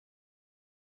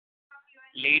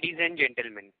Ladies and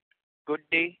gentlemen, good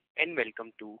day and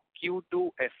welcome to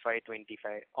Q2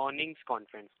 FY2025 earnings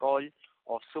conference call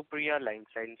of Supriya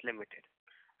Lifescience Ltd.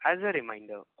 As a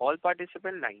reminder, all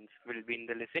participant lines will be in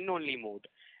the listen-only mode,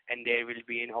 and there will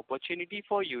be an opportunity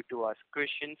for you to ask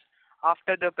questions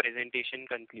after the presentation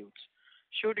concludes.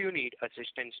 Should you need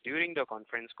assistance during the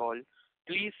conference call,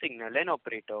 please signal an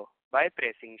operator by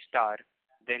pressing star,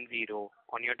 then zero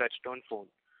on your touchtone phone.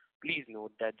 Please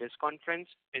note that this conference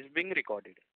is being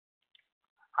recorded.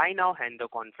 I now hand the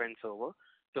conference over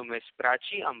to Ms.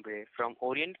 Prachi Ambre from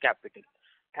Orient Capital.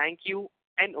 Thank you,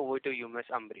 and over to you, Ms.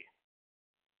 Ambre.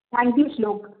 Thank you,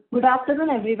 Shlok. Good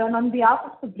afternoon, everyone. On behalf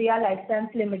of Supriya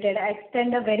Lifescience Ltd, I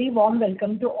extend a very warm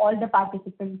welcome to all the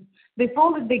participants.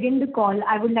 Before we begin the call,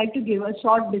 I would like to give a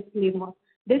short disclaimer.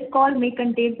 This call may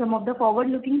contain some of the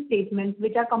forward-looking statements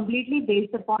which are completely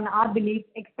based upon our beliefs,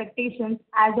 expectations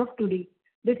as of today.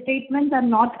 The statements are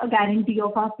not a guarantee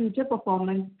of our future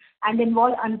performance and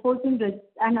involve unforeseen risks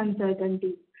and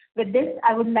uncertainties. With this,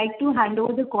 I would like to hand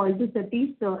over the call to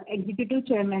Satish Sir, Executive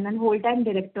Chairman and Whole-Time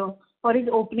Director, for his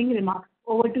opening remarks.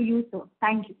 Over to you, sir.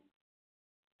 Thank you.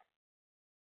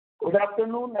 Good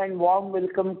afternoon and warm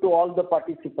welcome to all the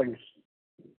participants.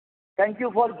 Thank you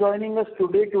for joining us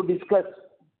today to discuss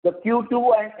the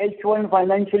Q2 and H1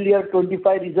 financial year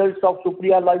 25 results of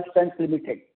Supriya Lifescience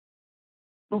Ltd.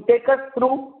 To take us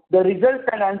through the results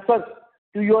and answers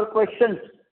to your questions,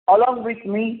 along with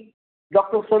me,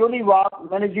 Dr. Saloni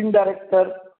Wagh, Managing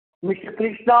Director, Mr.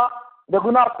 Krishna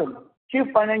Raghunathan, Chief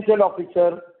Financial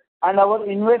Officer, and our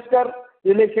Investor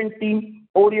Relations team,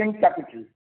 Orient Capital.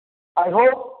 I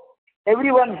hope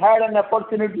everyone had an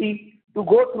opportunity to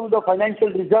go through the financial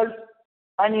results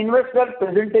and investor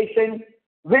presentation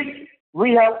which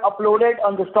we have uploaded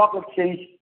on the stock exchange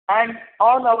and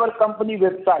on our company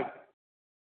website.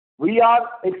 We are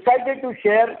excited to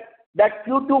share that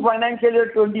Q2 financial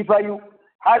year 25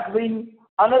 has been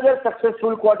another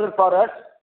successful quarter for us.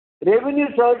 Revenue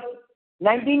surged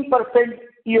 19%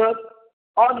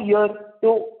 year-on-year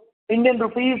to Indian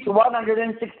rupees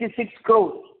 166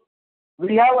 crores.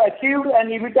 We have achieved an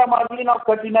EBITDA margin of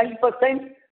 39%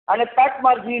 and a PAT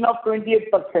margin of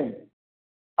 28%,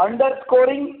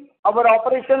 underscoring our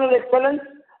operational excellence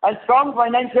and strong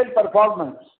financial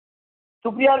performance.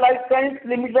 Supriya Lifescience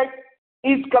Ltd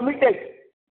is committed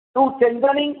to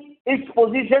strengthening its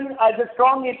position as a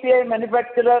strong API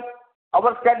manufacturer.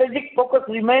 Our strategic focus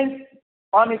remains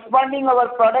on expanding our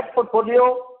product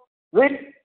portfolio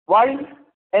while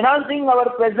enhancing our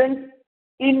presence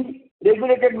in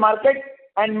regulated markets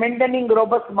and maintaining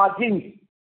robust margins.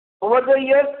 Over the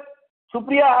years,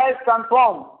 Supriya has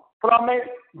transformed from a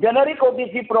generic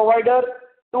OTC provider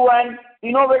to an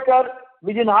innovator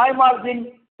within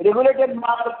high-margin regulated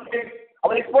markets.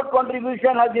 Our export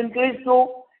contribution has increased to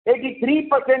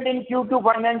 83% in Q2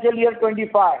 financial year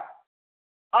 25,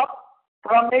 up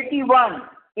from 81%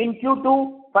 in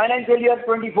Q2 financial year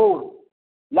 24.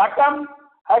 LATAM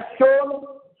has shown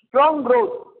strong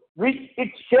growth, with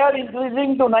its share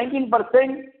increasing to 19%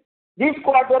 this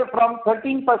quarter from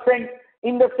 13%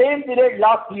 in the same period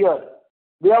last year.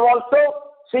 We have also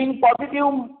seen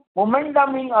positive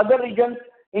momentum in other regions,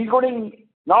 including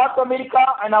North America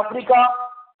and Africa,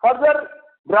 further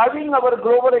driving our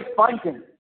global expansion.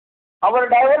 Our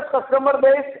diverse customer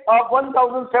base of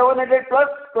 1,700 plus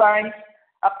clients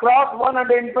across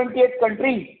 128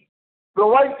 countries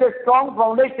provides a strong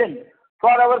foundation for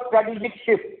our strategic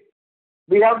shift.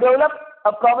 We have developed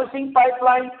a promising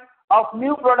pipeline of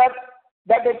new products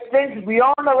that extends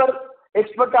beyond our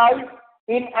expertise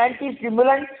in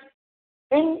anti-stimulants,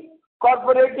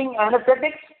 incorporating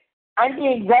anesthetics,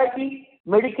 anti-anxiety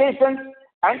medications,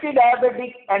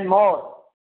 anti-diabetic, and more.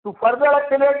 To further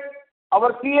accelerate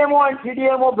our CMO and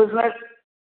CDMO business,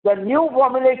 the new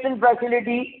formulation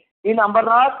facility in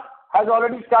Ambernath has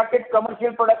already started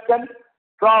commercial production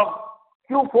from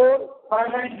Q4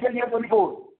 financial year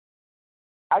 24.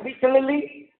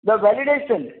 Additionally, the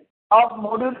validation of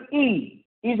Module E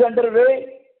is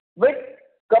underway, with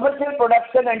commercial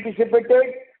production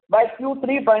anticipated by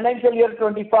Q3 financial year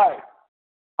 25.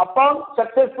 Upon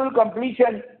successful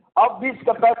completion of this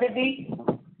capacity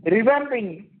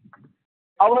revamping,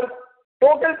 our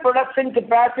total production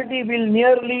capacity will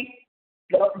nearly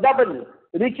double,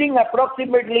 reaching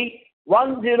approximately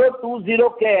 1020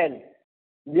 KL.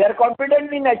 We are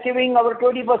confident in achieving our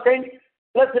 20%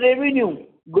 plus revenue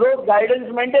growth guidance,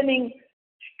 maintaining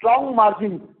strong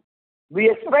margins.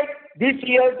 We expect this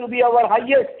year to be our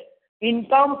highest in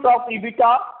terms of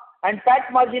EBITDA and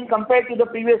PAT margin compared to the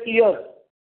previous year.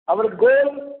 Our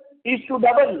goal is to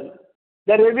double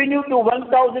the revenue to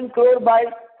 1,000 crore by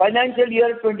financial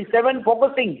year 27,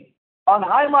 focusing on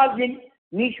high margin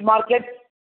niche markets.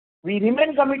 We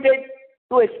remain committed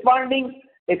to expanding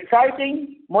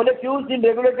exciting molecules in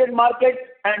regulated markets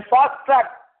and fast-track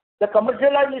the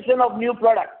commercialization of new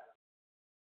products.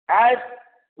 As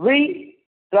we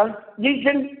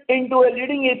transition into a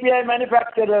leading API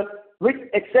manufacturer with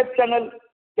exceptional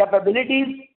capabilities,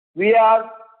 we are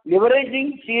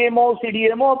leveraging CMO,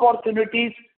 CDMO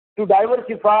opportunities to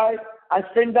diversify and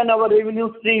strengthen our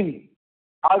revenue stream.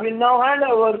 I will now hand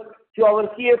over to our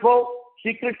CFO,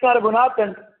 Sri Krishna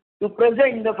Raghunathan, to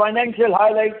present the financial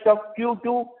highlights of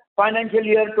Q2 financial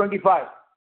year 25.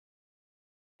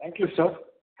 Thank you, sir.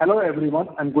 Hello, everyone,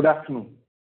 and good afternoon.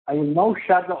 I will now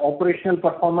share the operational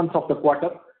performance of the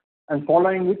quarter, and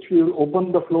following which we will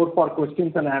open the floor for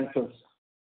questions and answers.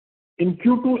 In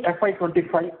Q2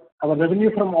 FY25, our revenue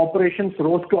from operations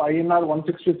rose to INR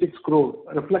 166 crore,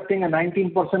 reflecting a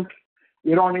 19%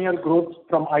 year-on-year growth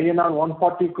from INR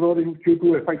 140 crore in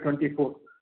Q2 FY24.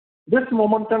 This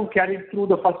momentum carried through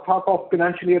the first half of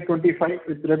financial year 25,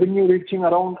 with revenue reaching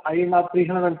around INR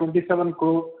 327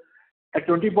 crore, a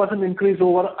 20% increase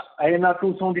over INR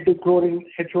 272 crore in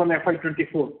H1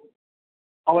 FY24.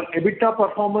 Our EBITDA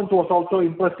performance was also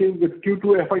impressive, with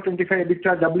Q2 FY25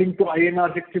 EBITDA doubling to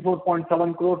INR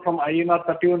 64.7 crore from INR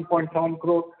 31.7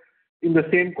 crore in the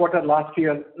same quarter last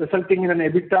year, resulting in an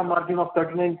EBITDA margin of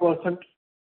 39%,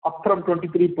 up from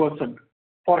 23%.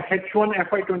 For H1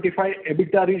 FY25,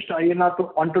 EBITDA reached INR to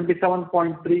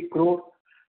 127.3 crore,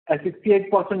 a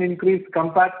 68% increase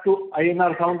compared to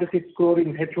INR 76 crore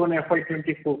in H1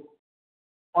 FY24.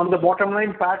 On the bottom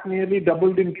line, PAT nearly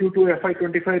doubled in Q2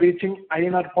 FY25, reaching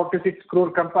INR 46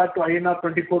 crore compared to INR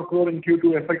 24 crore in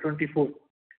Q2 FY24.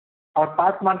 Our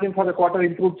PAT margin for the quarter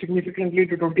improved significantly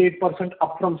to 28%,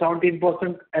 up from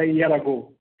 17% a year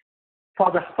ago.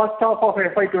 For the first half of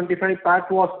FY25,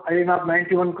 PAT was INR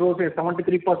 91 crores, a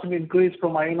 73% increase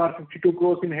from INR 52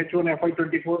 crores in H1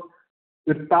 FY24,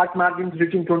 with PAT margins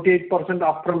reaching 28%,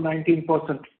 up from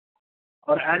 19%.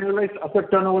 Our annualized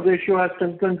asset turnover ratio has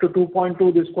strengthened to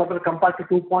 2.2 this quarter compared to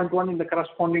 2.1 in the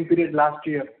corresponding period last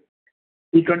year.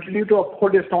 We continue to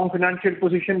uphold a strong financial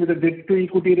position with a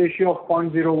debt-to-equity ratio of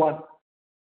 0.01.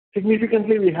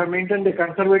 Significantly, we have maintained a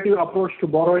conservative approach to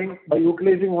borrowing by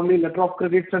utilizing only letter of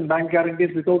credits and bank guarantees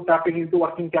without tapping into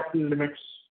working capital limits.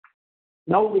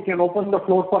 Now we can open the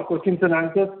floor for questions and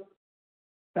answers.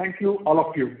 Thank you, all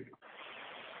of you.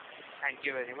 Thank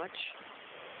you very much.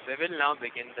 We will now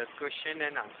begin the question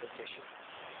and answer session.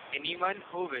 Anyone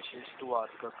who wishes to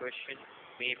ask a question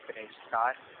may press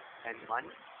star and 1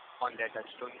 on their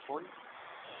touchtone phone.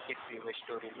 If you wish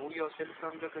to remove yourself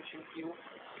from the question queue,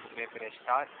 you may press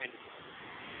star and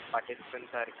 2. Participants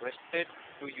are requested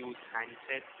to use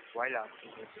handsets while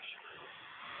asking a question.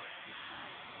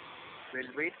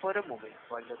 We'll wait for a moment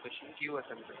while the question queue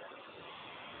assembles.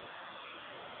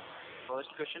 First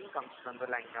question comes from the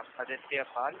line of Aditya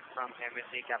Pal from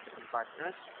MSA Capital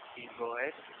Partners. Please go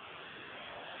ahead.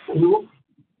 Hello.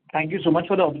 Thank you so much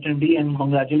for the opportunity, and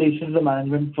congratulations to the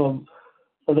management for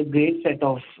the great set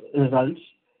of results.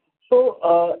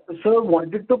 So, sir,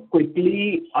 wanted to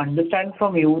quickly understand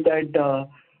from you that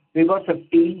we've got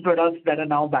 15 products that are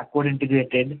now backward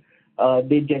integrated.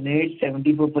 They generate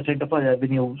 74% of our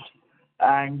revenues,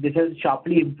 and this has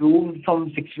sharply improved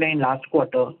from 69 last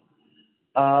quarter.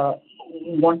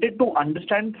 Wanted to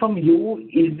understand from you,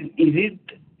 is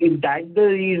that the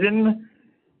reason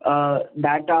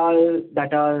that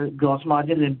our gross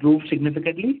margins improved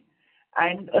significantly?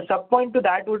 And a sub point to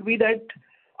that would be that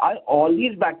are all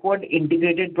these backward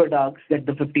integrated products, that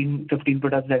the 15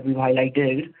 products that we've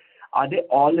highlighted, are they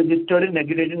all registered in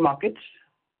regulated markets?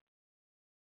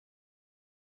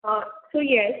 So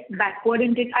yes,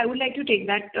 I would like to take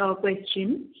that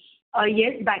question.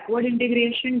 Yes, backward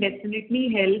integration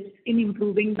definitely helps in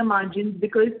improving the margins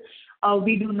because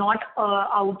we do not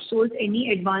outsource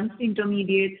any advanced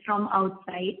intermediates from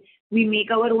outside. We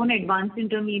make our own advanced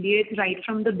intermediates right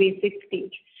from the basic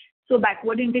stage. So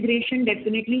backward integration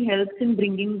definitely helps in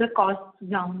bringing the costs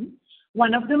down.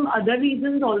 One of the other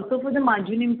reasons also for the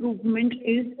margin improvement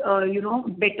is,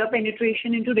 better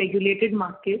penetration into regulated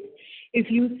markets. If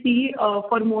you see,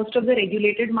 for most of the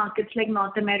regulated markets like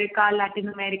North America, Latin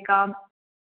America,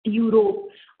 Europe,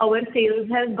 our sales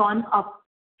has gone up.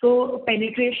 So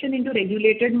penetration into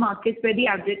regulated markets where the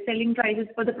average selling prices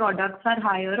for the products are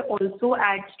higher also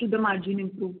adds to the margin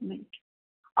improvement.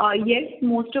 Yes,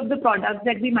 most of the products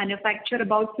that we manufacture,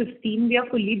 about 15, we are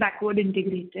fully backward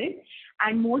integrated,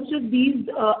 and most of these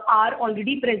are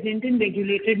already present in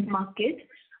regulated markets.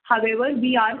 However,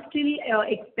 we are still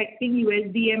expecting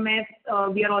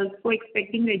USDMF. We are also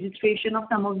expecting registration of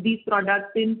some of these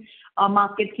products in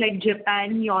markets like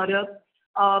Japan, Europe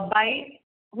by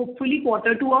hopefully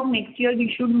Q2 of next year,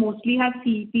 we should mostly have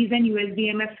CEPs and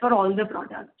USDMFs for all the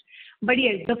products. But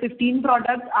yes, the 15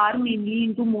 products are mainly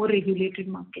into more regulated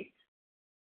markets.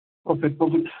 Perfect.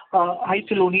 Perfect. Hi,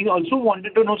 Saloni. Also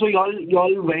wanted to know, so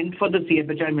y'all went for the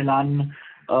CFHI Milan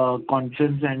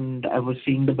conference, and I was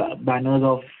seeing the banners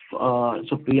of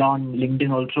Supriya on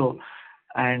LinkedIn also,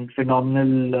 and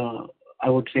phenomenal, I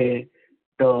would say,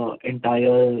 the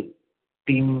entire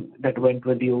team that went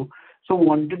with you. So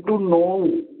wanted to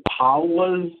know, how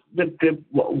was the trip?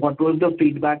 What was the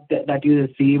feedback that you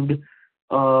received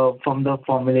from the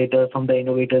formulators, from the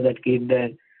innovators that came there?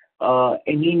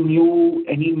 Any new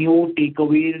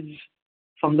takeaways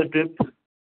from the trip?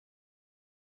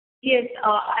 Yes,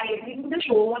 I think the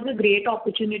show was a great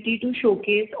opportunity to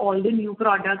showcase all the new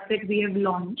products that we have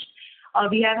launched.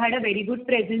 We have had a very good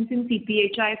presence in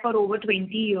CPHI for over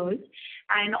 20 years,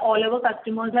 and all our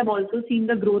customers have also seen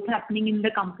the growth happening in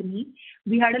the company.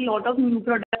 We had a lot of new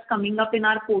products coming up in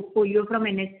our portfolio from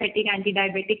anesthetic,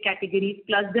 anti-diabetic categories,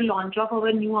 plus the launch of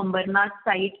our new Ambernath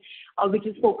site, which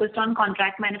is focused on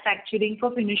contract manufacturing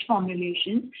for finished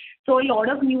formulations. So a lot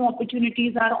of new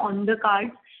opportunities are on the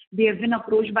cards. We have been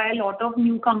approached by a lot of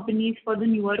new companies for the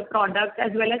newer products,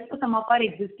 as well as for some of our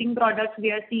existing products.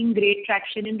 We are seeing great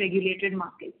traction in regulated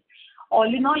markets. All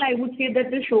in all, I would say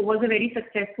that the show was a very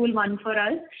successful one for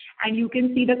us, and you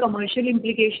can see the commercial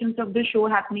implications of the show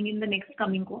happening in the next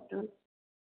coming quarters.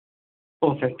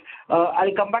 Perfect.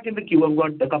 I'll come back in the queue. I've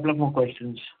got a couple of more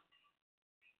questions.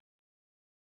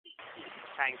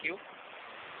 Thank you.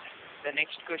 The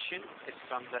next question is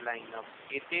from the line of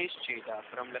Hitesh Cheda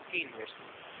from Lucky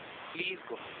Investment. Please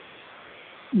go.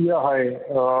 Yeah, hi.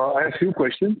 I have a few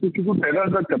questions. If you could tell us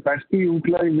the capacity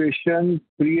utilization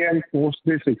pre and post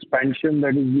this expansion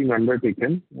that is being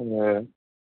undertaken.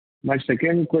 My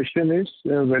second question is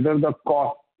whether the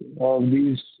cost of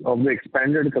the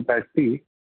expanded capacity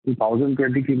to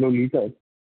 1020 kiloliter,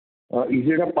 is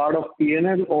it a part of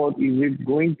P&L or is it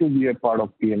going to be a part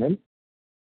of P&L?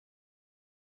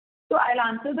 So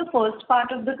I'll answer the first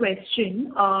part of the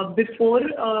question. Before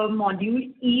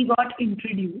Module E got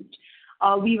introduced,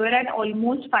 we were at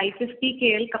almost 550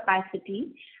 KL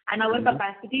capacity, and our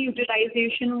capacity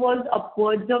utilization was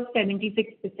upwards of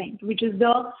 76%, which is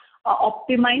the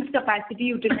optimized capacity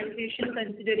utilization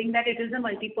considering that it is a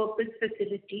multi-purpose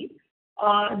facility.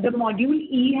 The Module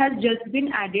E has just been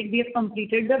added. We have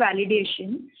completed the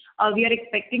validation. We are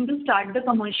expecting to start the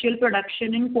commercial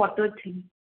production in Q3.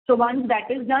 So once that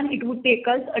is done, it would take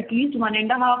us at least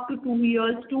 1.5 to 2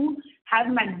 years to have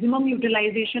maximum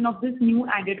utilization of this new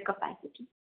added capacity.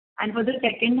 And for the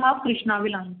second half, Krishna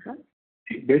will answer.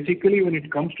 Basically, when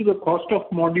it comes to the cost of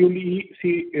Module E,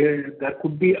 there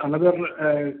could be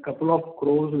another couple of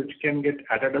crores which can get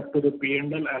added up to the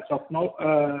P&L. As of now,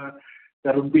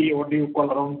 there would be what you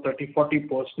call around 30-40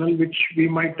 personnel which we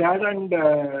might add, and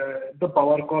the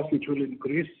power cost which will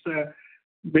increase.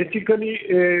 Basically,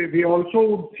 we also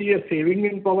would see a saving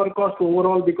in power cost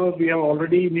overall because we have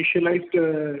already initialized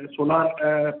solar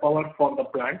power for the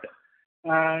plant,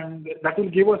 and that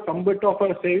will give us some bit of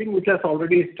a saving which has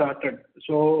already started.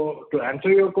 So to answer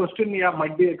your question, yeah,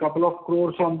 might be a couple of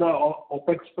crores on the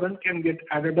OPEX front can get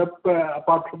added up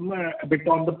apart from a bit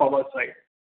on the power side.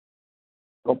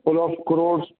 Couple of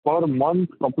crores per month,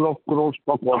 couple of crores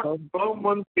per quarter? Not per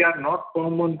month, yeah, not per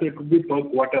month, it would be per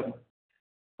quarter.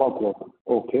 Per quarter,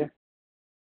 okay.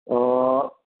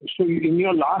 So in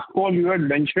your last call, you had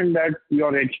mentioned that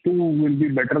your H2 will be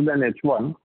better than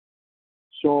H1.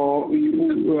 So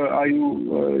are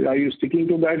you sticking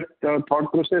to that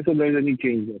thought process, or there is any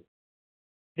change there?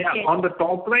 Yeah, yes. On the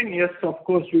top line, yes, of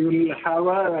course, we will have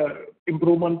a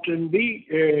improvement in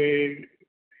the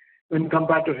when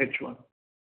compared to H1.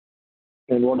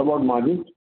 And what about margins?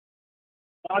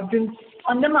 Margins.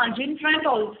 On the margin front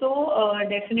also,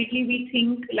 definitely we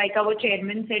think, like our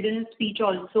chairman said in his speech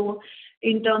also,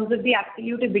 in terms of the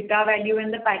absolute EBITDA value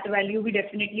and the PAT value, we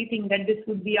definitely think that this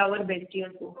would be our best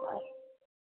year so far.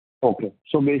 Okay.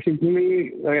 So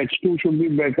basically, H2 should be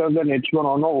better than H1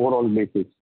 on an overall basis.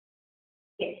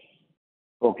 Yes.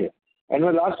 Okay. And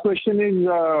my last question is,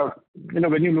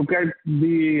 when you look at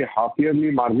the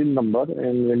half-yearly margin number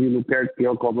and when you look at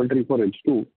your commentary for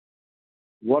H2,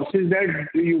 versus that,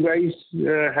 you guys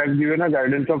have given a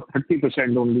guidance of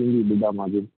 30% only in the EBITDA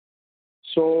margin.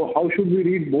 So how should we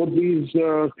read both these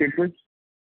statements?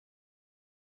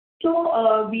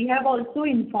 So we have also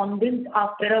informed this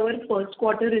after our first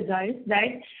quarter results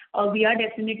that we are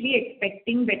definitely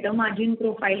expecting better margin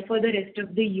profile for the rest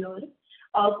of the year.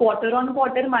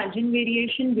 Quarter-on-quarter margin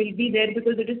variation will be there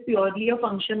because it is purely a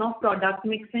function of product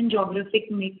mix and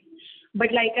geographic mix.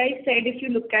 But like I said, if you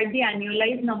look at the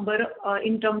annualized number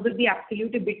in terms of the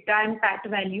absolute EBITDA and PAT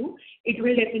value, it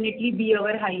will definitely be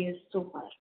our highest so far.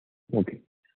 Okay.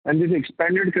 And this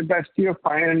expanded capacity of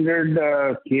 500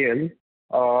 KL,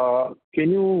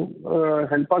 can you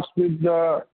help us with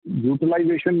the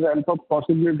utilization ramp-up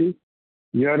possibility?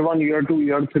 Year 1, year 2,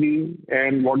 year 3,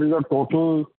 and what is the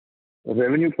total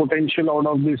revenue potential out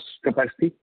of this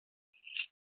capacity?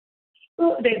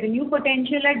 So revenue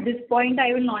potential at this point,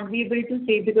 I will not be able to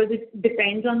say because it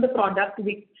depends on the product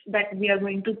that we are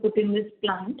going to put in this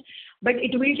plant. But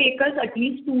it will take us at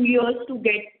least 2 years to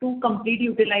get to complete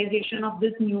utilization of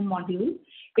this new module.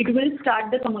 The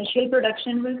commercial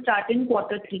production will start in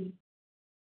Q3.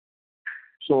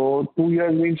 So 2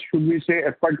 years means, should we say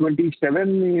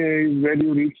FY27 is where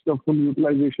you reach the full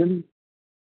utilization?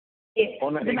 Yes.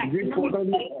 On an exit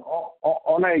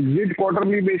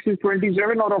quarterly basis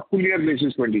 27 or a full year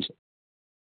basis 27?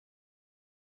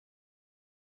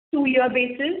 2-year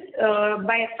basis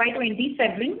by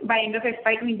FY27. By end of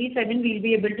FY27, we'll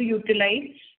be able to utilize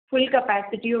full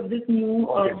capacity of this new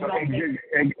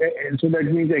so that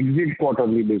means exit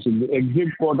quarterly basis. The exit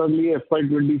quarterly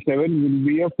FY27 will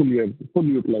be a full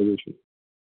utilization.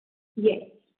 Yes.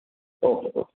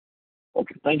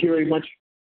 Okay. Thank you very much.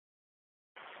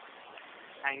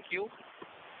 Thank you.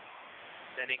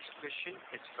 The next question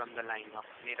is from the line of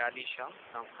Nirali Shah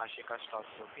from Ashika Stock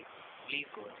Broking. Please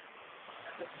go ahead.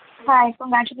 Hi,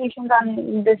 congratulations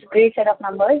on this great set of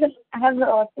numbers. I have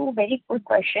 2 very quick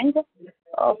questions.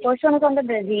 First one is on the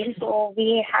Brazil. So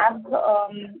we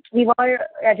were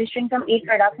registering some 8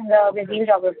 products in the Brazil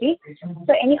geography.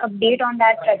 So any update on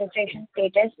that registration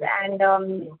status, and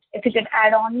if you could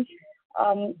add on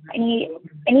any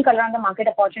color on the market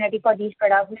opportunity for these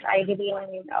products, ideally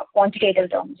in quantitative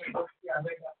terms.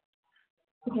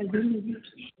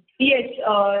 Yes.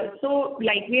 So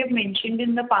like we have mentioned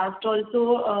in the past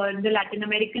also, the Latin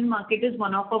American market is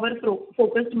one of our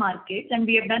focused markets, and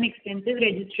we have done extensive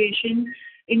registration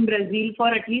in Brazil for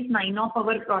at least 9 of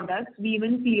our products. We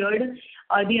even cleared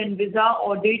the ANVISA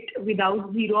audit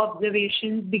without 0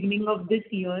 observations beginning of this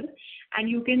year. And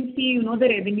you can see, the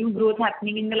revenue growth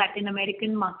happening in the Latin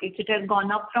American markets. It has gone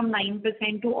up from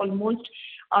 9% to almost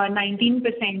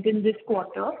 19% in this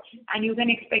quarter. And you can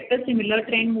expect a similar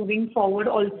trend moving forward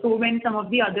also when some of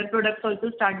the other products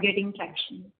also start getting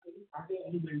traction.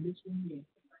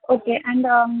 Okay, and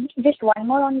just one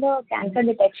more on the cancer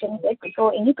detection kit. So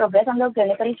any progress on the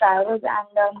clinical trials,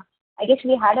 and I guess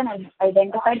we had an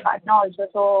identified partner also,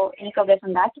 so any progress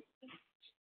on that?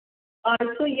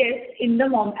 So yes,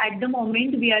 at the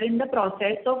moment we are in the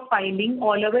process of filing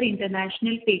all our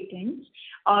international patents.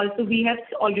 So we have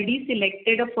already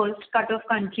selected a first cut of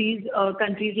countries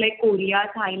like Korea,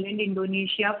 Thailand,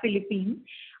 Indonesia, Philippines,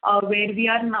 where we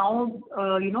are now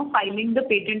filing the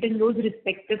patent in those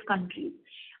respective countries.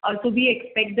 So we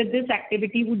expect that this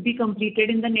activity would be completed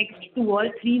in the next 2 or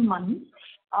 3 months.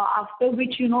 After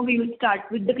which we will start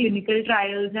with the clinical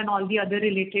trials and all the other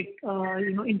related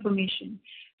information.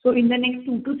 So in the next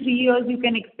 2 to 3 years, you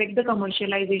can expect the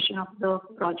commercialization of the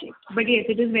project. But yes,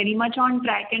 it is very much on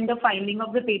track, and the filing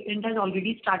of the patent has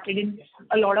already started in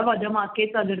a lot of other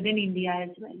markets other than India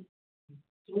as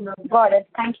well. Got it.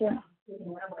 Thank you. Thank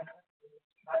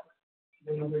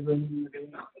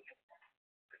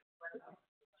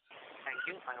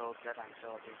you. I hope that answers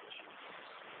all your questions.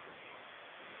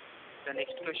 The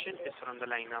next question is from the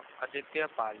line of Aditya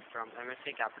Pal from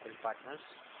MSA Capital Partners.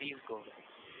 Please go ahead.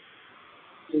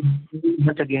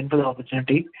 Much again for the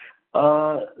opportunity. So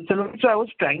I was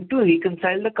trying to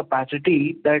reconcile the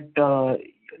capacity that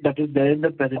is there in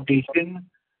the presentation,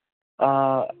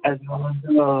 as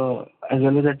well as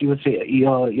that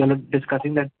you're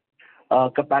discussing that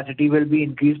capacity will be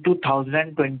increased to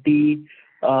 1,020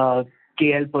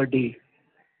 KL per day.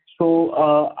 So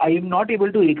I am not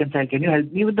able to reconcile. Can you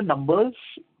help me with the numbers?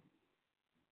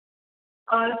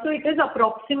 So it is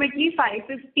approximately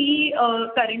 550.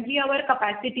 Currently, our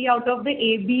capacity out of the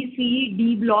A, B, C,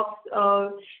 D blocks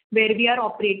where we are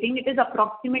operating, it is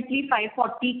approximately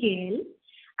 540 KL.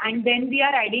 And then we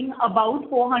are adding about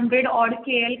 400 odd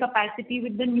KL capacity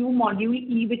with the new module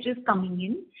E, which is coming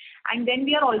in. And then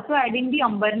we are also adding the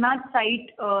Ambernath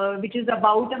site, which is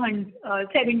about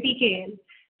 70 KL.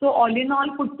 So all in all,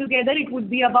 put together, it would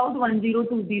be about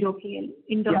 1020 KL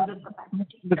in terms of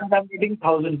capacity. Because I'm getting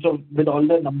 1,000, so with all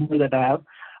the numbers that I have.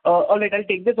 All right, I'll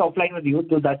take this offline with you,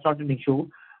 so that's not an issue.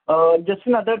 Just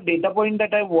another data point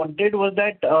that I wanted was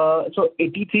that, so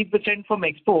 83% from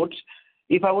exports,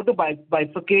 if I were to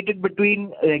bifurcate it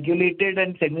between regulated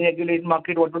and semi-regulated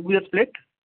market, what would be the split?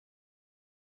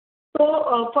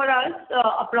 For us,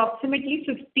 approximately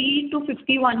 50 to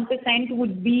 51%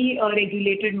 would be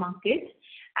regulated markets,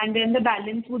 and then the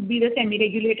balance would be the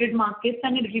semi-regulated markets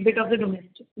and a little bit of the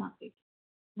domestic market.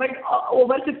 But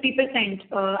over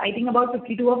 50%, I think about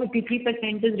 52 or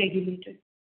 53% is regulated.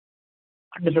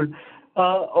 Understood.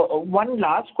 One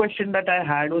last question that I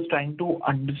had was trying to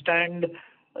understand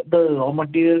the raw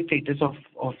material status of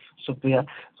Supriya.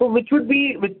 So which would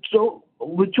be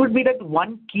that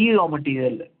one key raw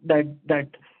material that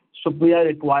Supriya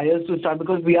requires to start,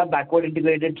 because we are backward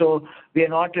integrated, so we are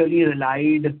not really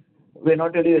reliant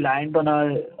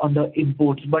on the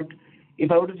imports. But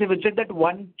if I were to say, which is that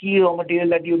one key raw material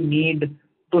that you need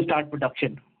to start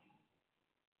production?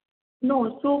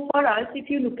 No. So for us, if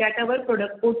you look at our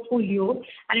product portfolio,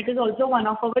 and it is also one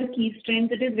of our key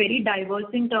strengths, it is very diverse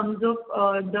in terms of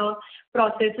the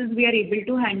processes we are able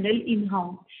to handle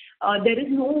in-house. There is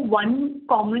no one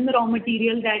common raw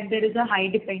material that there is a high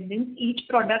dependence. Each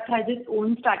product has its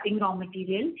own starting raw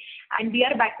material, and we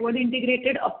are backward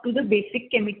integrated up to the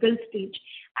basic chemical stage.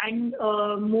 And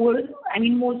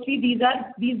mostly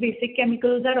these basic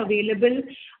chemicals are available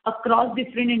across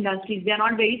different industries. They are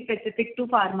not very specific to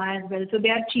pharma as well. So they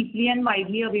are cheaply and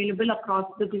widely available across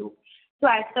the globe. So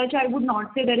as such, I would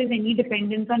not say there is any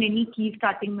dependence on any key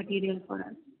starting material for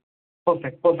us.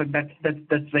 Perfect.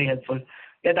 That's very helpful.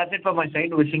 Yeah, that's it from my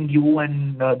side. Wishing you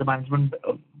and the management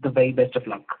the very best of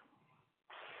luck.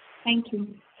 Thank you.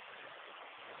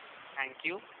 Thank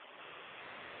you.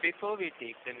 Before we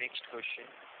take the next question,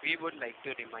 we would like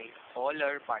to remind all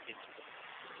our participants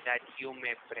that you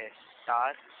may press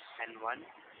star and 1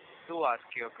 to ask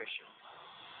your question.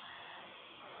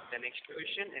 The next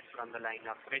question is from the line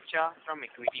of Richa from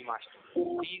Equity Master.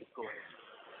 Please go ahead.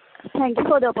 Thank you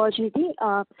for the opportunity.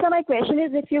 So my question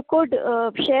is, if you could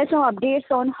share some updates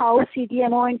on how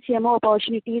CDMO and CMO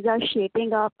opportunities are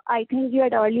shaping up. I think you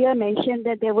had earlier mentioned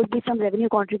that there would be some revenue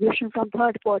contribution from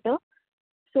third quarter.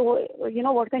 So,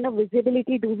 what kind of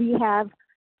visibility do we have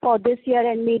for this year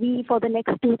and maybe for the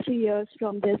next 2-3 years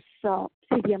from this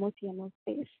CDMO CMO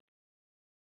space?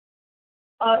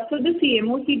 So the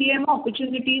CMO CDMO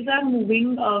opportunities are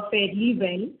moving fairly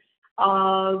well.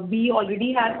 We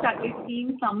already have started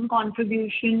seeing some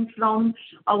contribution from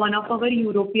one of our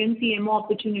European CMO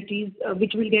opportunities,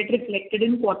 which will get reflected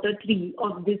in Q3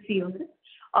 of this year.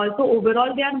 So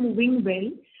overall, they are moving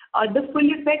well. The full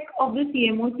effect of the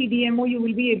CMO CDMO you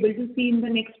will be able to see in the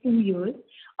next 2 years.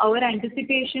 Our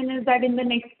anticipation is that in the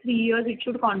next 3 years, it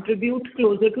should contribute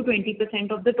closer to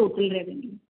 20% of the total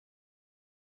revenue.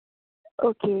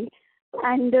 Okay.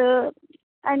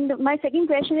 And my second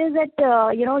question is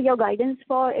that, your guidance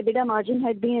for EBITDA margin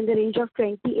had been in the range of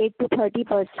 28 to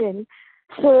 30%.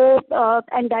 So,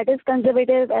 and that is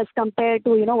conservative as compared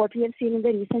to, what we have seen in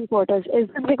the recent quarters. Is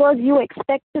this because you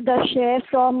expect the share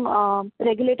from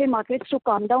regulated markets to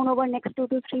come down over next 2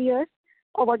 to 3 years?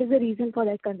 Or what is the reason for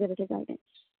that conservative guidance?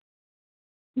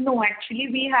 No, actually,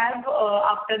 we have,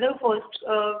 after the first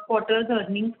quarter's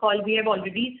earnings call, we have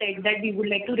already said that we would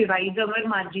like to revise our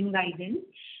margin guidance.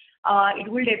 It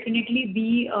will definitely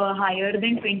be higher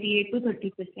than 28 to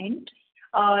 30%.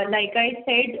 Like I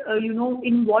said,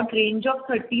 in what range of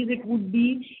 30s it would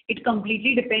be, it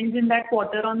completely depends in that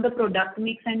quarter on the product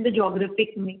mix and the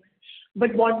geographic mix.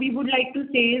 But what we would like to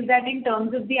say is that in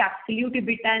terms of the absolute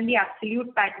EBITDA and the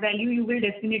absolute PAT value, you will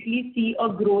definitely see a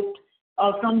growth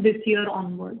from this year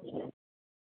onwards.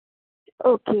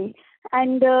 Okay.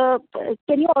 And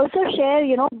can you also share,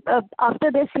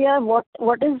 after this year, what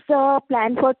is the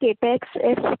plan for CAPEX,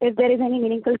 if there is any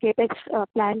meaningful CAPEX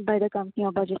planned by the company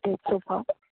or budgeted so far?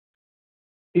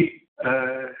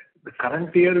 The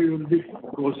current year, we will be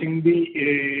closing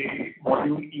the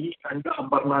Module E and the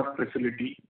Ambernath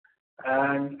facility.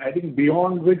 And I think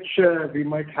beyond which we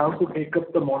might have to take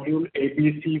up the Module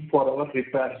ABC for our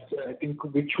repairs, I think,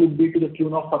 which would be to the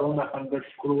tune of around 100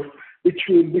 crore, which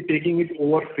we will be taking it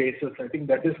over phases. I think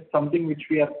that is something which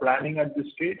we are planning at this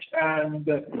stage. And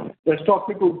the rest of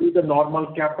it would be the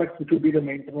normal CAPEX, which would be the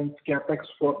maintenance CAPEX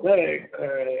for the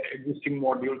existing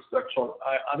modules. That's all.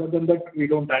 Other than that, we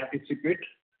don't anticipate.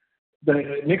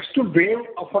 The next wave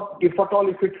of, if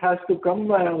it has to come,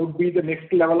 would be the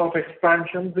next level of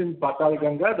expansions in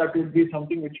Patalganga. That would be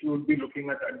something which we would be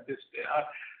looking at this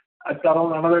at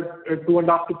around another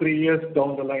 2.5 to 3 years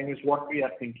down the line is what we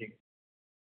are thinking.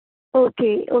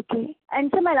 Okay.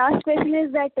 And so my last question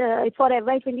is that for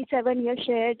FY27, you have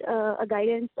shared a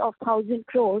guidance of 1,000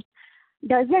 crores.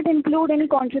 Does it include any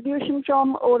contribution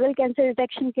from oral cancer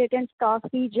detection kit and scar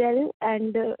free gel?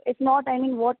 And if not,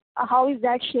 how is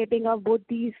that shaping up both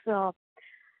these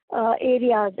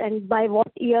areas? And by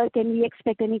what year can we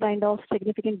expect any kind of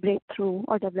significant breakthrough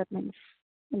or developments?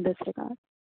 in this regard?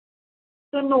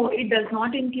 So no, it does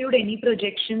not include any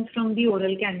projections from the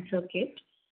oral cancer kit.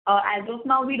 As of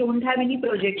now, we don't have any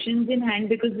projections in hand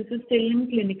because this is still in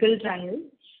clinical trials.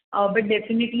 But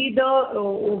definitely the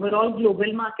overall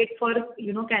global market for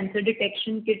cancer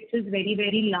detection kits is very,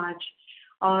 very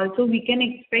large. So we can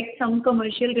expect some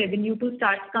commercial revenue to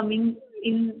start coming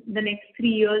in the next 3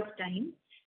 years' time.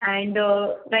 And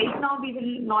right now we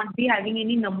will not be having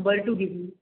any number to give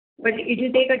you. But it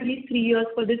will take at least 3 years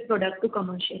for this product to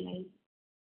commercialize.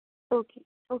 Okay.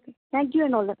 Okay. Thank you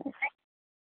and all the best.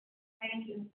 Thank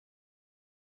you.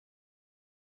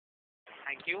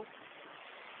 Thank you.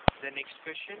 The next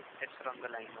question is from the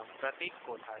line of Pratik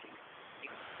Kothari.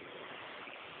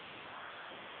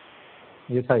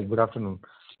 Yes, hi, good afternoon.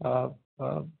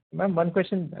 Ma'am, one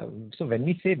question. So when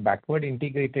we say backward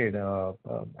integrated, I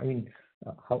mean,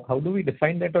 how do we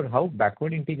define that, or how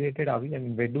backward integrated are we? I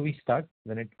mean, where do we start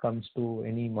when it comes to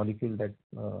any molecule that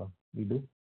we do?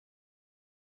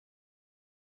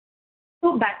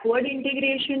 So backward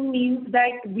integration means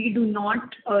that we do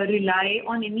not rely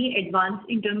on any advanced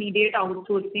intermediate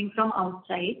outsourcing from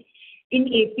outside. In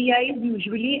APIs,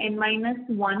 usually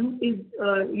N-1 is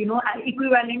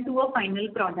equivalent to a final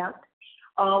product.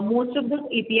 Most of the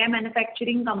API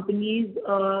manufacturing companies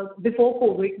before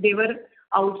COVID, they were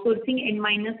outsourcing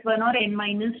N-1 or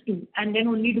N-2 and then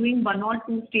only doing 1 or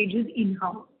 2 stages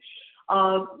in-house.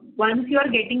 Once you are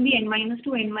getting the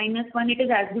N-2, N-1, it is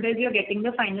as good as you are getting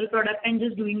the final product and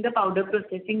just doing the powder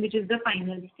processing, which is the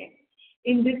final step.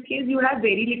 In this case, you have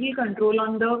very little control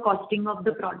on the costing of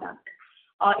the product.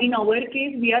 In our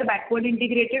case, we are backward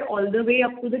integrated all the way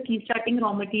up to the key starting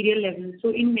raw material level. So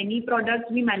in many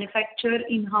products, we manufacture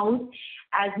in-house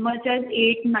as much as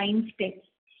 8-9 steps.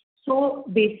 So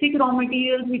basic raw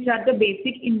materials, which are the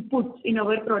basic inputs in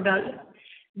our products,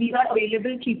 these are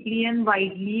available cheaply and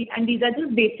widely, and these are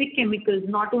just basic chemicals,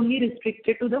 not only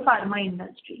restricted to the pharma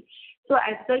industry. So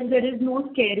as such, there is no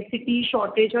scarcity,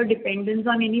 shortage, or dependence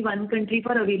on any one country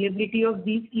for availability of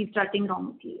these key starting raw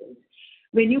materials.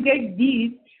 When you get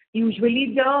these,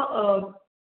 usually the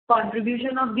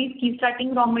contribution of these key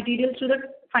starting raw materials to the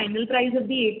final price of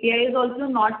the API is also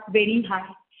not very high.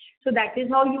 So that is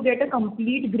how you get a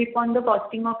complete grip on the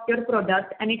costing of your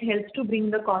product, and it helps to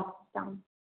bring the costs down.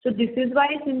 So this is why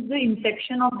since the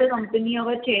inception of the company,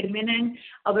 our chairman and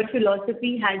our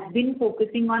philosophy has been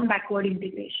focusing on backward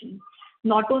integration.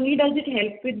 Not only does it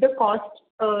help with the cost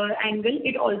angle,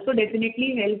 it also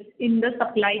definitely helps in the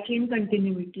supply chain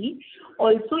continuity.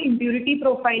 Also, impurity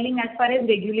profiling as far as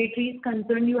regulatory is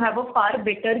concerned, you have a far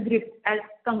better grip as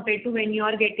compared to when you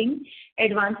are getting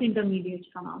advanced intermediates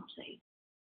from outside.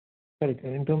 Correct.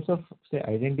 And in terms of, say,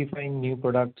 identifying new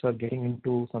products or getting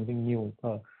into something new,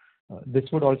 this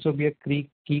would also be a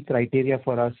key criteria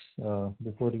for us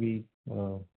before we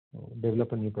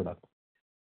develop a new product.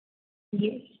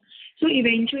 Yes. So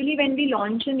eventually when we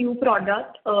launch a new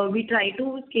product, we try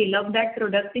to scale up that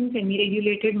product in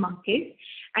semi-regulated markets.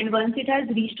 And once it has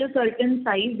reached a certain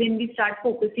size, then we start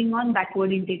focusing on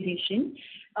backward integration.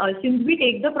 Since we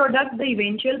take the product, the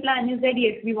eventual plan is that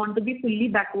yes, we want to be fully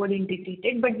backward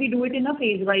integrated, but we do it in a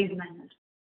phase-wise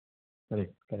manner.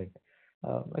 Correct.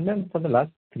 And then for the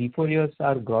last 3-4 years,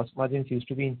 our gross margins used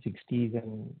to be in 60s,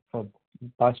 and for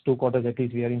past 2 quarters at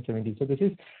least we are in 70s. So this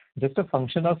is just a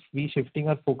function of we shifting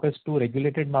our focus to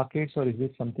regulated markets, or is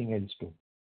this something else too?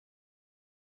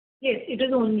 Yes, it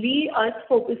is only us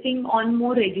focusing on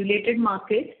more regulated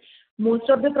markets. Most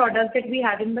of the products that we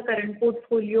have in the current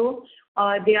portfolio,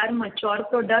 they are mature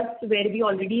products where we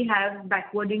already have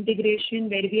backward integration,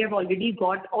 where we have already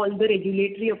got all the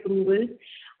regulatory approvals.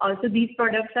 So these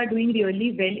products are doing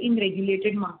really well in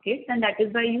regulated markets, and that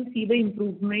is why you see the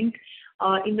improvement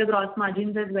in the gross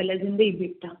margins as well as in the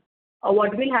EBITDA.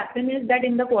 What will happen is that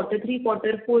in the quarter 3,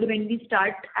 quarter 4, when we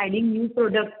start adding new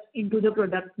products into the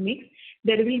product mix,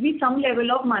 there will be some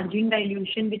level of margin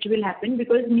dilution which will happen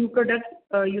because new products,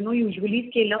 usually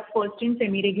scale up first in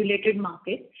semi-regulated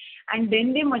markets and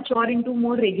then they mature into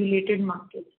more regulated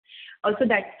markets. So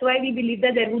that's why we believe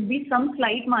that there would be some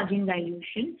slight margin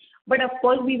dilution. But of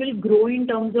course, we will grow in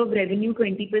terms of revenue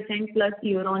 20% plus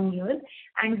year on year.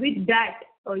 And with that,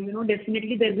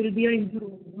 definitely there will be an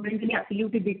improvement in the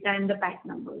absolute EBITDA and the PAT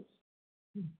numbers.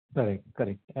 Correct.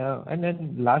 And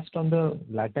then last on the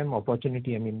LATAM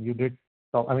opportunity, I mean, you did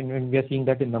talk, I mean, when we are seeing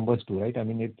that in numbers too, right? I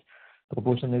mean,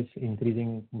 proportion is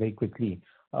increasing very quickly.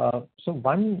 So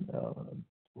one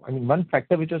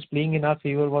factor which was playing in our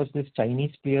favor was this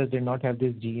Chinese players did not have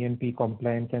this GMP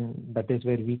compliance, and that is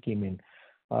where we came in.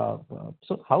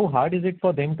 So how hard is it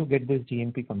for them to get this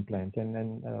GMP compliance?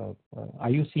 And are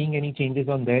you seeing any changes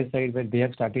on their side where they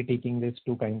have started taking this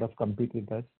to kind of compete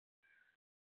with us?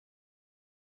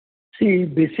 See,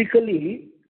 basically,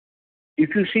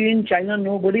 if you see in China,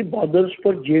 nobody bothers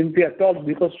for GMP at all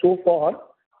because so far,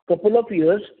 couple of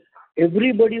years,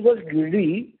 everybody was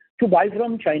greedy to buy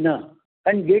from China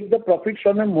and get the profits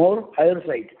on a more higher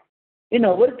side. In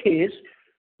our case,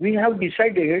 we have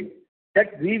decided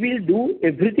that we will do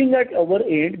everything at our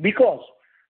end because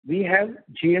we have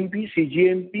GMP,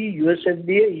 CGMP,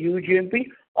 USFDA, EU GMP,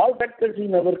 all factors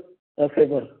in our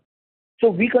favor. So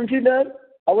we consider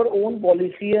our own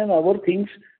policy and our things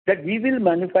that we will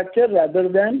manufacture rather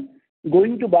than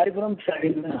going to buy from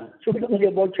China. So don't worry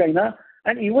about China.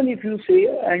 And even if you say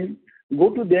and go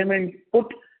to them and put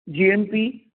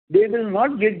GMP, they will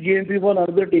not get GMP for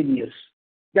another 10 years.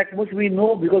 That much we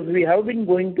know because we have been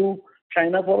going to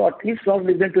China for at least not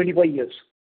less than 25 years.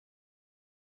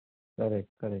 Correct.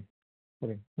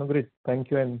 No, great.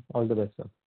 Thank you and all the best, sir.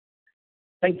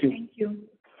 Thank you. Thank you.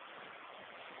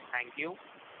 Thank you.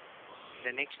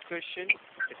 The next question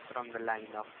is from the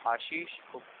line of Ashish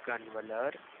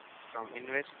Upganwalar from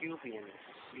InvestQ PMS.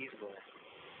 Please go ahead.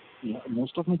 Yeah,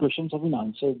 most of my questions have been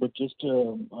answered, but just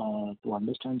to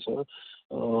understand, sir,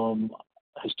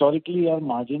 historically our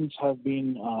margins have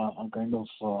been kind of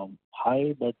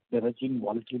high, but there has been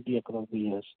volatility across the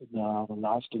years. The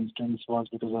last instance was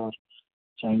because our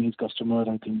Chinese customer,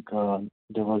 I think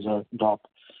there was a drop.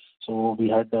 So we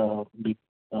had a big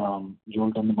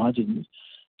jolt on the margins.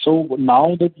 So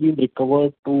now that we've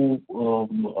recovered to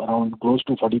around close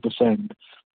to 40%,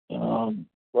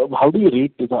 how do you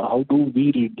rate this? How do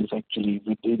we read this actually?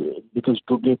 Because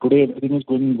today everything is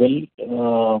going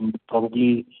well.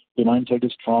 Probably demand side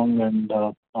is strong, and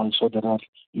also there are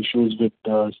issues with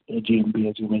GMP,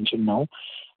 as you mentioned now,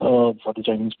 for the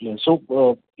Chinese players.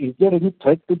 So is there any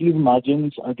threat to these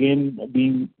margins again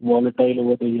being volatile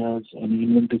over the years? Any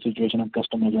inventory situation of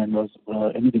customers and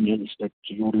anything else that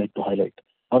you would like to highlight?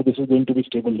 Or this is going to be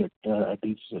stable at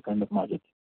these kind of margins?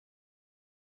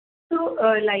 So,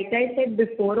 like I said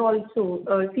before also,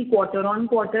 see, quarter on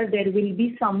quarter, there will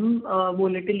be some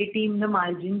volatility in the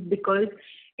margins because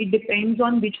it depends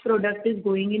on which product is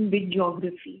going in which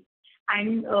geography.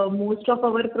 And most of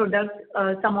our products,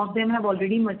 some of them have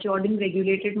already matured in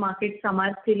regulated markets, some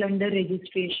are still under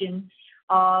registration.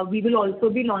 We will also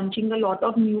be launching a lot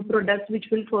of new products which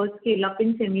will first scale up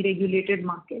in semi-regulated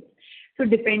markets. So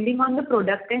depending on the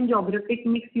product and geographic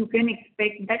mix, you can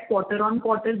expect that quarter on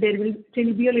quarter there will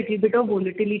still be a little bit of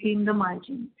volatility in the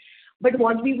margin. But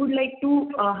what we would like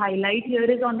to highlight here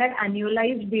is on that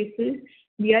annualized basis,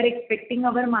 we are expecting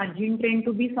our margin trend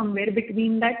to be somewhere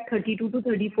between that 32 to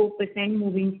 34%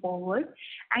 moving forward.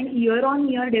 And year on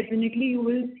year, definitely you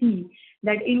will see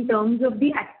that in terms of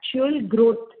the actual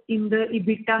growth in the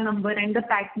EBITDA number and the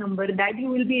PAT number, that you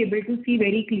will be able to see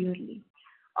very clearly.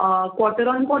 Quarter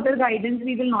on quarter guidance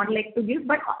we will not like to give,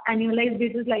 but annualized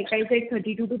basis, like I said,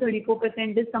 32 to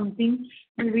 34% is something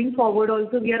moving forward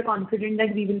also we are confident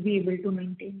that we will be able to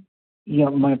maintain. Yeah,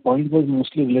 my point was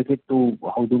mostly related to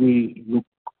how do we look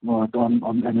on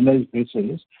analyzed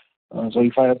basis. So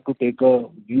if I have to take a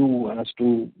view as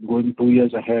to going 2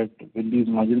 years ahead, will these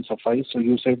margins suffice? So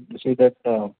you say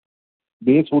that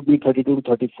base would be 32 to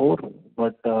 34,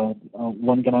 but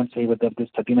one cannot say whether this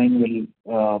 39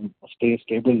 will stay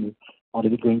stable or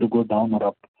is it going to go down or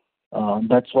up.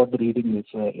 That's what the reading is.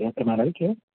 Am I right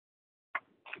here?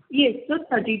 Yes, so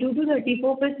 32 to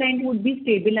 34% would be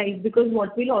stabilized because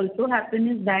what will also happen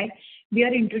is that we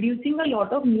are introducing a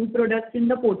lot of new products in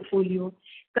the portfolio.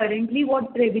 Currently,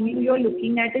 what revenue you are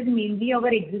looking at is mainly our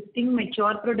existing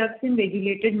mature products in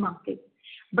regulated markets.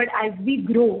 But as we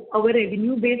grow, our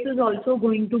revenue base is also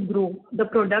going to grow. The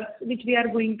products which we are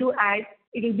going to add,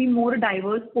 it will be more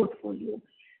diverse portfolio.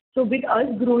 So with us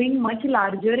growing much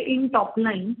larger in top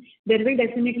line, there will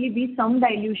definitely be some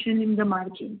dilution in the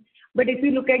margin. But if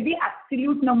you look at the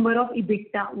absolute number of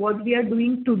EBITDA, what we are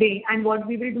doing today and what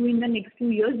we will do in the next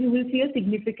 2 years, you will see a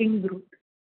significant growth.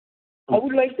 I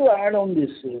would like to add on this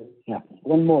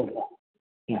one more.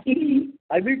 Yeah.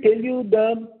 I will tell you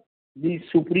the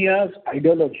Supriya's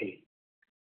ideology.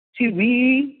 See,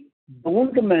 we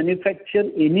don't manufacture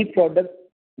any product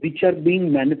which are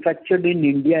being manufactured in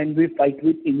India and we fight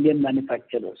with Indian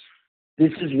manufacturers.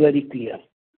 This is very clear.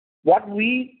 What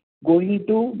we going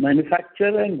to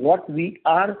manufacture and what we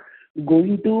are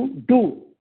going to do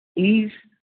is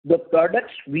the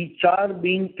products which are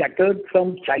being catered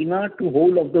from China to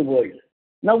whole of the world.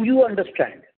 Now you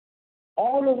understand,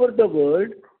 all over the world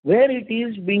where it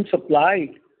is being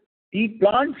supplied, the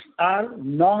plants are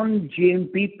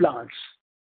non-GMP plants.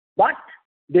 But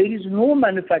there is no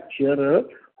manufacturer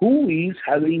who is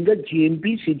having a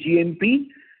GMP, CGMP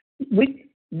with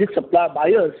the supply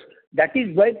buyers. That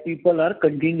is why people are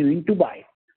continuing to buy.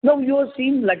 Now you have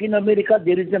seen Latin America,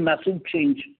 there is a massive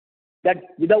change that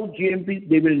without GMP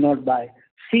they will not buy.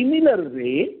 Similar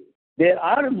way, there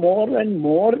are more and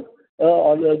more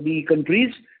the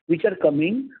countries which are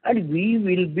coming, and we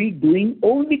will be doing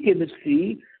only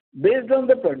chemistry based on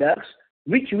the products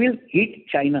which will hit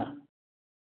China.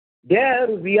 There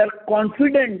we are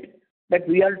confident that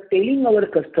we are telling our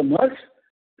customers,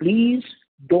 please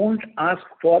don't ask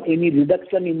for any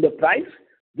reduction in the price.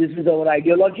 This is our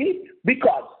ideology,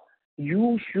 because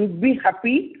you should be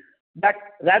happy that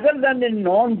rather than a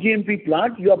non-GMP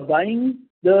plant, you are buying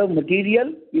the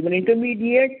material, even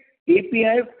intermediate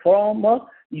API from a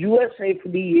US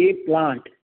FDA plant.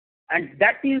 And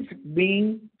that is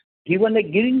being given a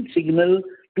green signal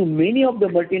to many of the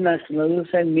multinationals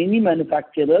and many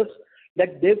manufacturers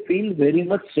that they feel very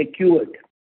much secured.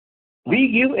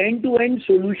 We give end-to-end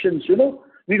solutions,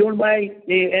 We don't buy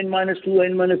N-2,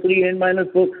 N-3,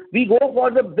 N-4. We go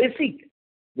for the basic,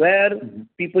 where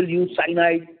people use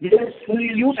cyanide. Yes, we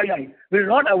will use cyanide. We will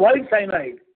not avoid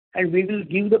cyanide, and we will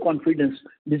give the confidence.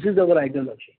 This is our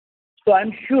ideology. So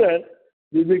I'm sure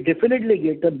we will definitely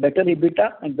get a better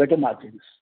EBITDA and better margins.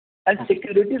 And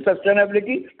security,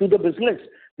 sustainability to the business,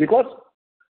 because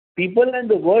people and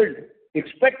the world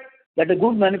expect that a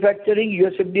good manufacturing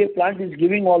US FDA plant is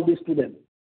giving all this to them.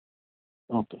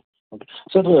 Okay.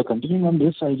 So continuing on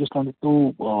this, I just wanted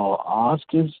to ask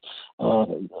is,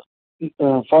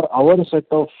 for our set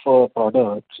of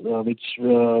products, which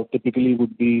typically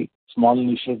would be small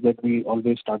niches that we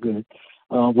always target,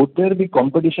 would there be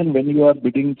competition when you are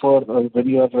bidding for, when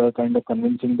you are kind of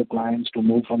convincing the clients to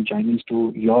move from Chinese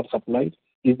to your supplies?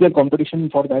 Is there competition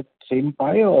for that same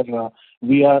pie, or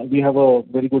we have a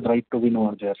very good right to win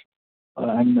over there,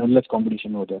 and less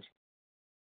competition over there?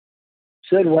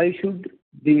 Sir, why should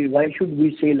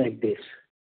we say like this?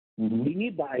 Any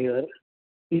buyer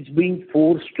is being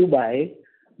forced to buy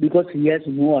because he has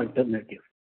no alternative.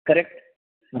 Correct?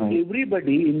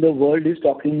 Everybody in the world is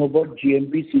talking about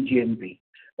GMP, CGMP.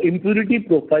 Impurity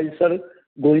profiles are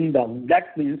going down.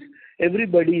 That means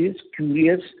everybody is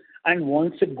curious and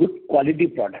wants a good quality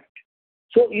product.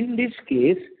 So in this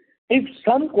case, if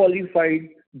some qualified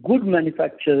good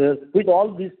manufacturer with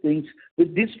all these things,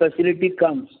 with this facility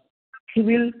comes, he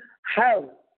will have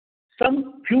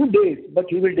some few days, but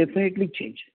he will definitely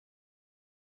change.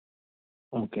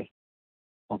 Okay.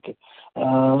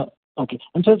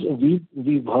 And sir,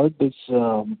 we've heard this,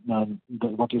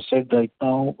 what you said right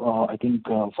now, I think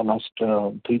for last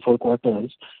 3-4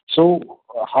 quarters. So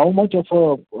how much of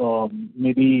a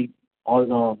maybe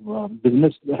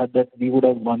business that we would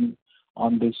have won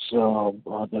on this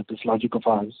logic of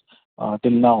ours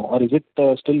till now, or is it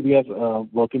still we are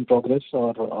work in progress,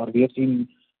 or we have seen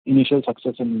initial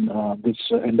success in this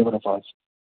endeavor of ours?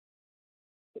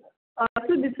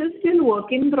 So this is still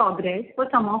work in progress. For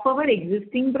some of our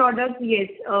existing products, yes,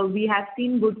 we have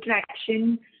seen good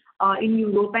traction in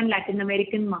Europe and Latin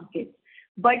American markets.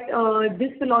 But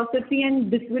this philosophy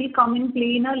and this will come in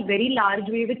play in a very large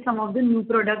way with some of the new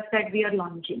products that we are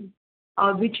launching,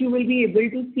 which you will be able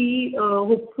to see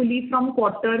hopefully from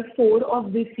Q4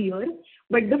 of this year.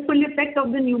 But the full effect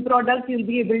of the new products you'll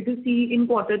be able to see in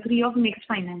Q3 of next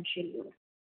financial year.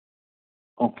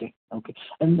 Okay.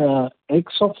 And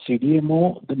X of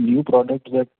CDMO, the new product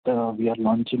that we are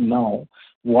launching now,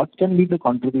 what can be the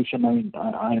contribution? I mean,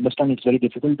 I understand it's very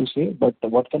difficult to say, but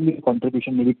what can be the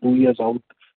contribution maybe 2 years out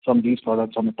from these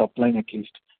products on the top line at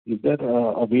least? Is there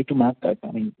a way to map that?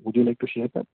 I mean, would you like to share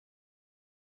that?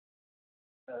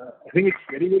 I think it's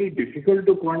very, very difficult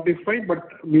to quantify, but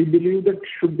we believe that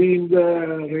should be in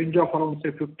the range of around,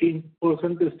 say, 15%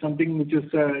 is something which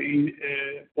is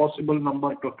a possible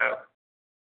number to have.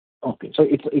 Okay. So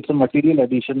it's a material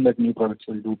addition that new products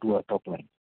will do to our top line.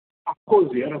 Of course,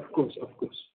 yeah, of course.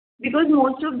 Because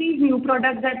most of these new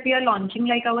products that we are launching,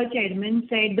 like our chairman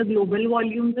said, the global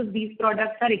volumes of these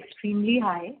products are extremely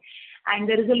high, and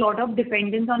there is a lot of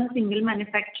dependence on a single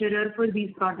manufacturer for these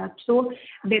products. So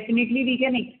definitely we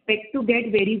can expect to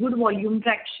get very good volume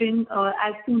traction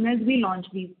as soon as we launch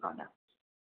these products.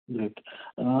 Great.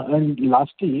 And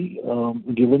lastly,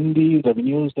 given the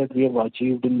revenues that we have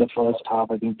achieved in the first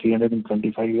half, I think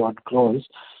 325 odd crores,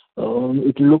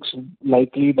 it looks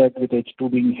likely that with H2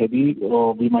 being heavy,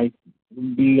 we might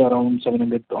be around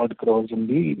 700 odd crores in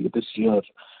this year.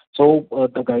 So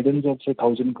the guidance of say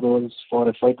 1,000 crores for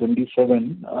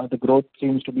FY27, the growth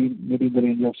seems to be maybe in the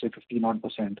range of say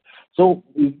 15%. So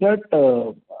is that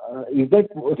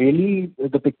really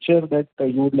the picture that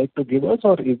you would like to give us,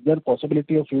 or is there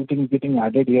possibility of few things getting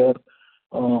added here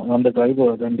on the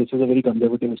drivers, and this is a very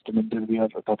conservative estimate that we are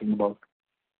talking about?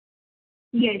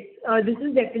 Yes, this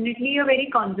is definitely a very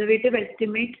conservative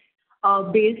estimate.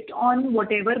 based on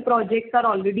whatever projects are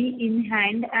already in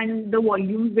hand and the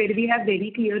volumes where we have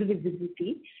very clear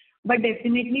visibility. But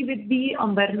definitely with the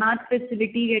Ambernath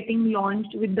facility getting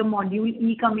launched, with the Module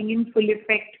E coming in full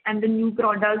effect and the new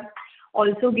products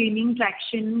also gaining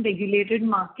traction in regulated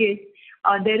markets,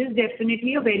 there is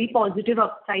definitely a very positive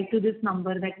upside to this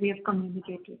number that we have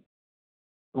communicated.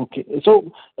 Okay.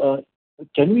 So,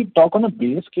 can we talk on a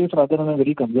base case rather than a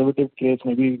very conservative case,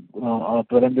 maybe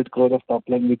 1,200 crore of top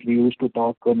line, which we used to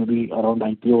talk maybe around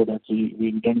IPO, that we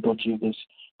intend to achieve this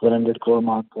 1,200 crore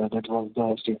mark, that was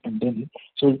the statement then.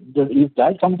 So, is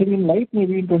that something in light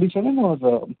maybe in 27 or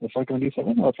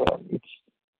FY27, or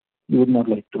you would not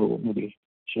like to maybe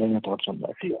share your thoughts on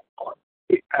that?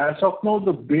 As of now,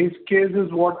 the base case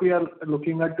is what we are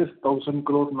looking at, this 1,000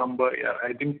 crore number. Yeah,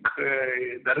 I think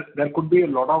there could be a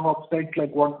lot of upsides,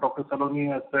 like what Dr. Saloni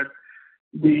has said.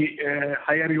 The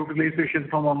higher utilization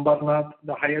from Ambernath,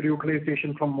 the higher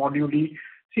utilization from Module E.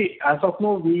 See, as of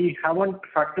now, we haven't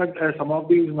factored some of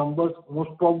these numbers,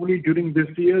 most probably during this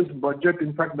year's budget.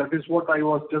 In fact, that is what I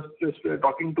was just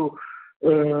talking to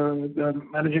the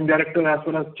managing director as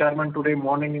well as chairman today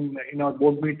morning in our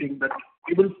board meeting, that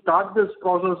we will start this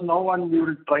process now and we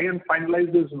will try and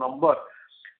finalize this number.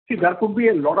 See, there could be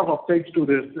a lot of upsides to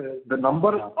this. The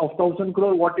number of 1,000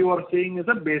 crore, what you are saying is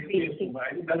a base case.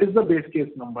 That is the base case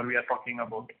number we are talking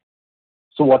about.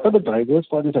 So what are the drivers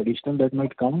for this additional that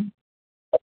might come?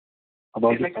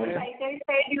 Like I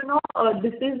said,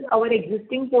 this is our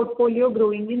existing portfolio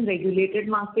growing in regulated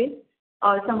markets.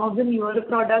 Some of the newer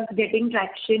products getting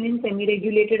traction in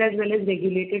semi-regulated as well as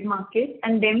regulated markets,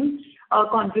 and them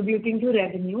contributing to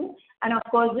revenue. And of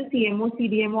course, the CMO,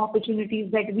 CDMO opportunities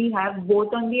that we have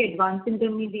both on the advanced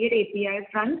intermediate API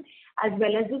front as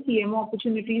well as the CMO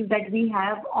opportunities that we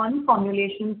have on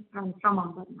formulations front from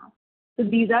Ambernath. So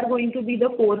these are going to be the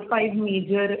 4-5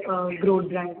 major growth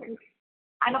drivers.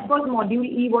 And of course, Module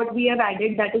E, what we have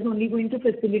added, that is only going to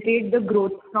facilitate the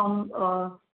growth from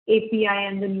API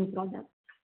and the new products.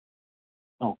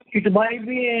 Okay. It might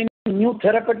be a new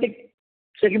therapeutic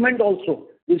segment also.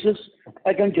 This is,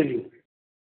 I can tell you.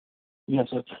 Yes,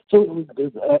 sir. So,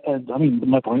 I mean,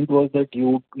 my point was that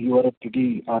you are a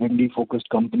pretty R&D focused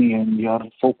company, and your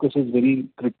focus is very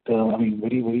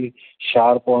very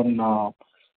sharp on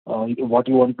what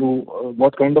you want to,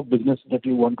 what kind of business that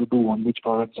you want to do, on which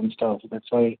products and stuff.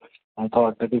 That's why I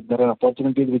thought that if there are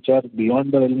opportunities which are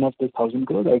beyond the realm of this 1,000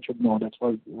 crore, I should know. That's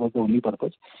was the only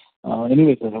purpose.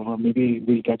 Anyway, sir, maybe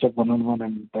we'll catch up one-on-one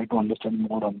and try to understand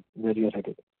more on where you're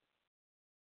headed.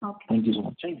 Okay. Thank you so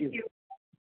much. Thank you.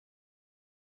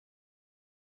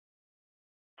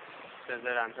 Does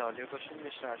that answer all your questions,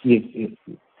 Mr. Ashish?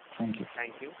 Yes. Thank you.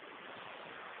 Thank you.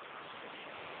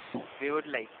 We would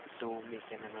like to make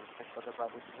an announcement for the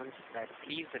participants that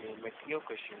please limit your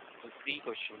questions to 3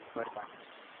 questions per participant.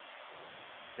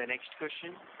 The next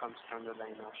question comes from the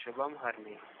line of Shubham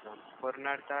Harne from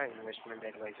Purnartha Investment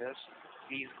Advisors.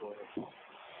 Please go ahead.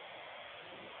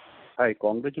 Hi,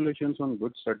 congratulations on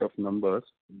good set of numbers.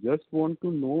 Just want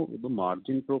to know the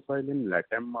margin profile in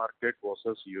LATAM market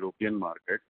versus European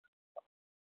market.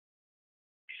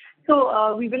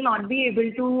 So we will not be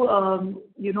able to,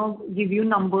 give you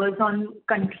numbers on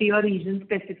country or region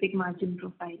specific margin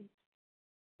profile.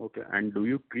 Okay, and do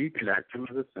you treat LATAM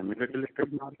as a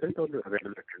semi-regulated market or a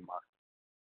regulated market?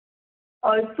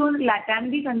 So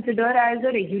LATAM we consider as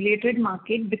a regulated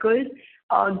market because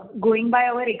going by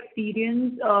our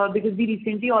experience, because we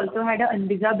recently also had an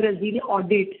Anvisa Brazil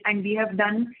audit and we have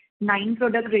done 9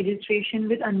 product registration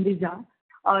with Anvisa.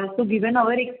 So given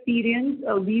our experience,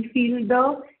 we feel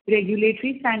the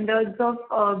regulatory standards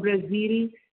of Brazil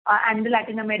and the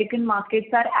Latin American markets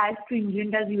are as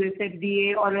stringent as US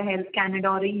FDA or a Health Canada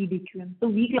or a EDQM. So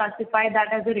we classify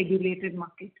that as a regulated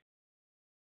market.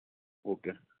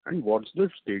 Okay. And what's the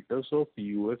status of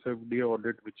US FDA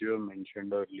audit which you have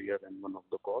mentioned earlier in one of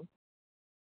the calls?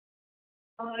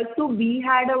 So we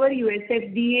had our US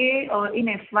FDA in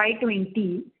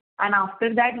FY20, and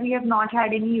after that we have not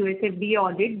had any US FDA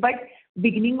audit. But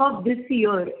beginning of this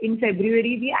year, in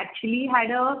February, we actually had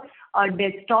a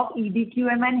desktop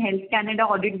EDQM and Health Canada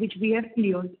audit which we have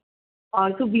cleared.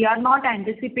 So we are not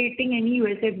anticipating any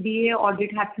US FDA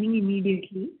audit happening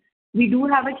immediately. We do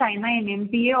have a China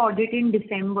NMPA audit in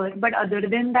December, but other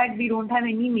than that, we don't have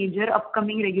any major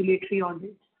upcoming regulatory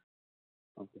audits.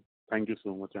 Okay. Thank you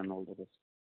so much and all the best.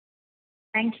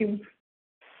 Thank you.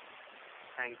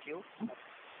 Thank you.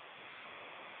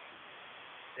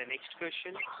 The next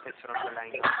question is from the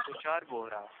line of Tushar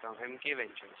Bohra from MK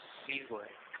Ventures. Please go ahead.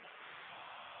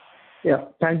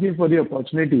 Yeah, thank you for the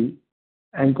opportunity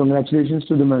and congratulations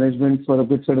to the management for a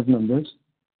good set of numbers.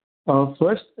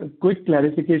 First, a quick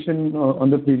clarification on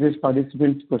the previous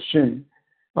participant's question.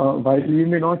 While we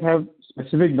may not have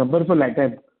specific number for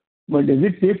LATAM, but is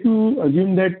it safe to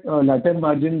assume that LATAM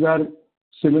margins are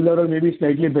similar or maybe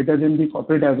slightly better than the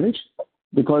corporate average?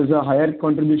 Because a higher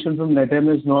contribution from LATAM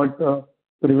has not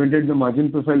prevented the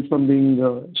margin profile from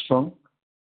being strong.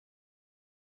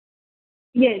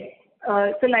 Yes.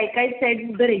 So like I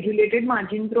said, the regulated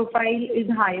margin profile is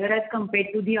higher as compared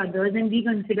to the others, and we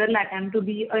consider LATAM to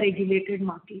be a regulated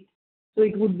market. So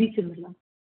it would be similar.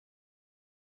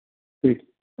 Great.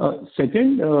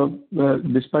 Second,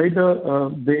 despite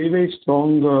a very, very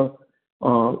strong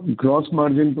gross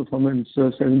margin performance,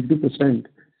 72%,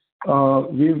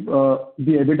 the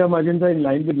EBITDA margins are in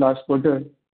line with last quarter,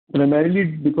 primarily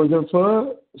because of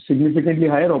a significantly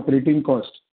higher operating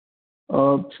cost.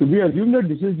 Should we assume that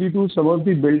this is due to some of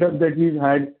the build-up that we've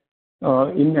had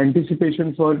in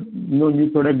anticipation for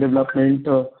new product development,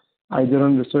 either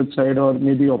on research side or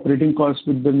maybe operating costs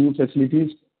with the new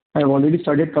facilities have already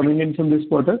started coming in from this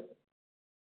quarter?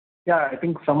 Yeah, I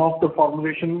think some of the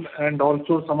formulation and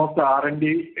also some of the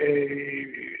R&D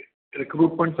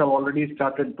recruitments have already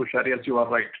started, Tushar, as you are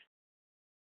right.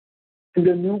 In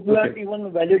the new plant,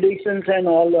 even validations and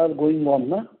all are going on,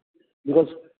 no? Because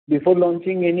before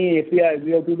launching any API,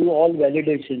 we have to do all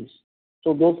validations.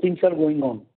 So those things are going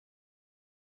on.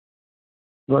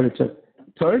 Got it, sir.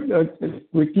 Third,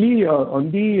 quickly on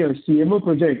the CMO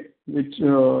project, which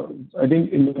I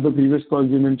think in the previous calls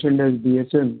you mentioned as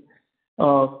DSM,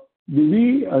 do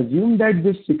we assume that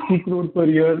this 60 crore per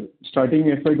year starting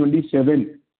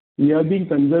FY27, we are being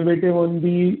conservative on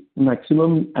the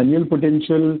maximum annual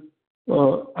potential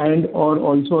and or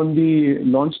also on the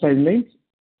launch timelines?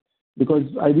 Because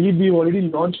I believe we've already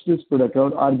launched this product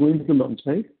or are going to launch,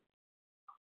 right?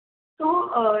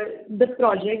 So the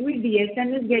project with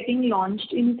DSM is getting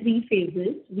launched in 3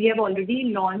 phases. We have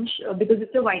already launched, because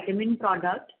it's a vitamin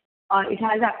product, it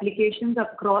has applications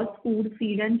across food,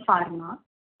 feed and pharma.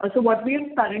 So what we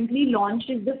have currently launched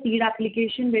is the feed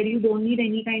application where you don't need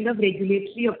any kind of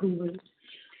regulatory approval.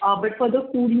 But for the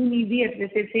food, you need the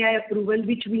FSSAI approval,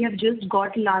 which we have just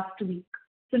got last week.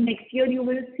 So next year, you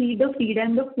will see the feed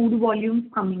and the food volumes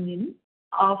coming in.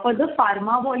 For the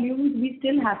pharma volumes, we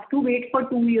still have to wait for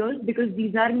 2 years because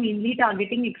these are mainly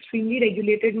targeting extremely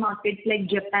regulated markets like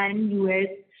Japan, US,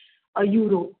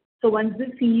 Europe. So once the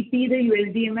CEP, the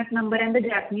US DMF number and the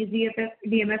Japanese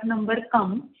DMF number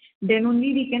come, then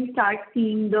only we can start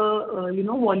seeing the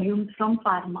volumes from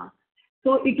pharma.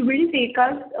 So it will take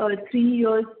us 3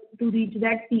 years to reach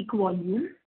that peak volume.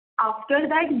 After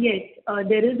that, yes,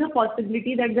 there is a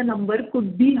possibility that the number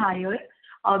could be higher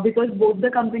because both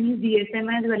the companies, DSM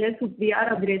as well as Supriya,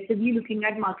 are aggressively looking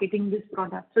at marketing this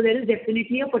product. So there is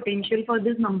definitely a potential for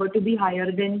this number to be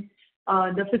higher than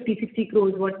the 50-60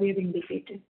 crores what we have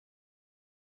indicated.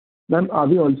 Ma'am, are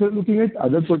we also looking at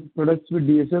other products with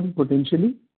DSM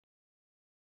potentially?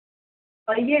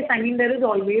 Yes, I mean, there is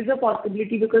always a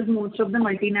possibility because most of the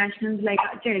multinationals, like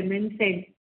our chairman said,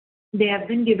 they have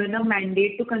been given a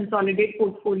mandate to consolidate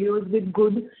portfolios with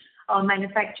good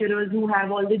manufacturers who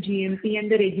have all the GMP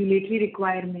and the regulatory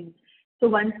requirements. So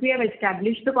once we have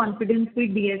established the confidence with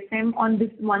DSM on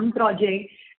this one project,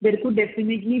 there could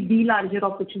definitely be larger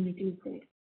opportunities there.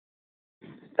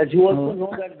 As you also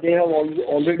know that they have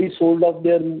already sold off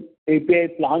their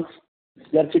API plants.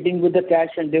 They are sitting with the cash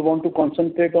and they want to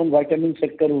concentrate on vitamin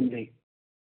sector only.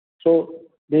 So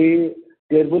there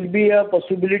will be a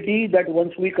possibility that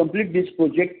once we complete this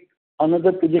project,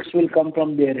 another projects will come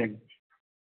from their end.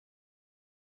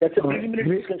 That's a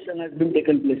preliminary discussion has been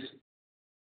taken place.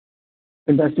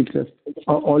 Fantastic, sir.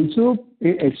 Also,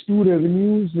 H2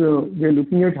 revenues, we are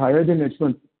looking at higher than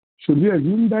H1. Should we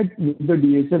assume that with the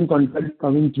DSM contract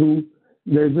coming through,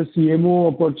 there's a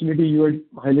CMO opportunity you had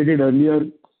highlighted earlier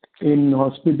in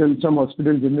some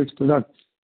hospitals in this product,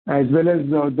 as well as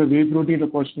the whey protein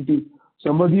opportunity?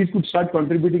 Some of these could start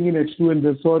contributing in H2 and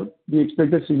therefore we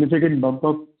expect a significant bump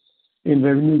up in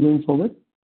revenue going forward?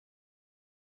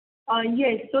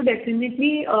 Yes, so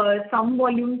definitely some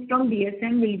volumes from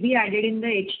DSM will be added in the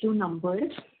H2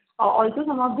 numbers. Also,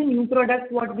 some of the new products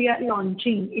what we are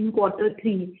launching in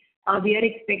Q3, we are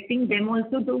expecting them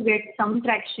also to get some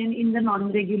traction in the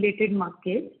non-regulated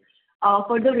markets.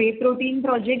 For the whey protein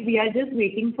project, we are just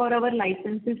waiting for our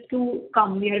licenses to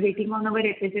come. We are waiting on our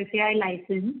FSSAI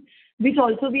license, which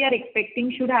also we are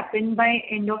expecting should happen by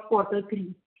end of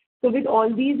Q3. So with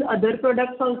all these other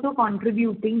products also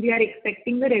contributing, we are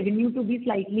expecting the revenue to be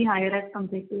slightly higher as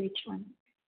compared to H1.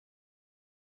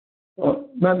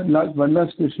 Ma'am, one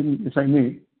last question, if I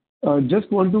may.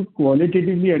 Just want to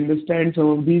qualitatively understand some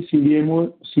of the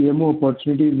CMO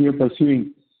opportunities we are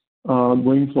pursuing.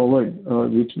 going forward,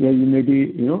 which where you may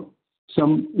be,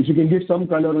 if you can give some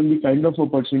color on the kind of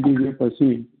opportunities we are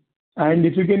pursuing. And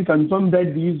if you can confirm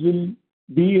that these will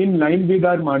be in line with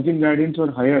our margin guidance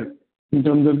or higher in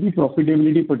terms of the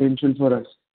profitability potential for us.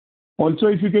 Also,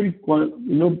 if you can,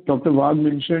 Dr. Wagh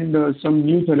mentioned some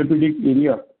new therapeutic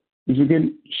area. If you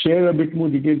can share a bit more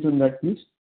details on that, please.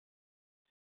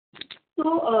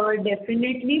 So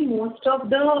definitely most of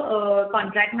the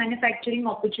contract manufacturing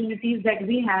opportunities that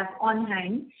we have on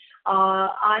hand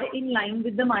are in line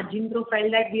with the margin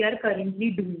profile that we are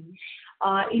currently doing.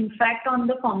 In fact, on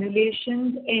the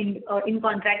formulations and in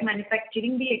contract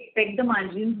manufacturing, we expect the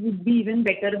margins would be even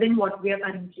better than what we are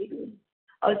currently doing.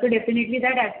 So definitely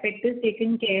that aspect is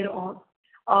taken care of.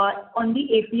 On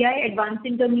the API advanced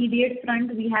intermediate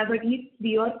front, we have at least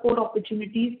 3 or 4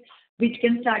 opportunities which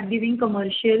can start giving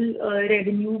commercial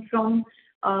revenue from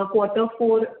quarter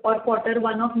 4 or quarter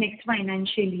 1 of next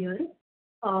financial year.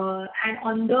 And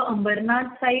on the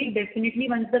Ambernath side, definitely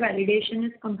once the validation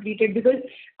is completed, because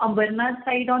Ambernath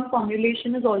side on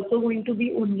formulation is also going to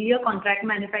be only a contract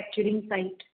manufacturing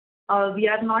site. We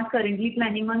are not currently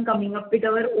planning on coming up with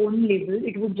our own label.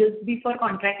 It would just be for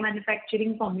contract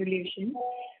manufacturing formulation.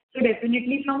 So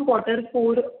definitely from quarter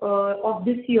 4 of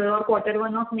this year or quarter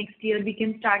 1 of next year, we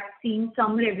can start seeing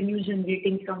some revenue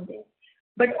generating from there.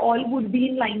 But all would be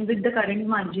in line with the current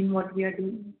margin what we are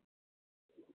doing.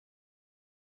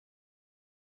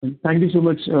 Thank you so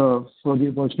much for the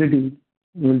opportunity.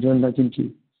 We will join back in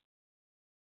queue.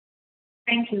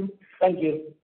 Thank you. Thank you.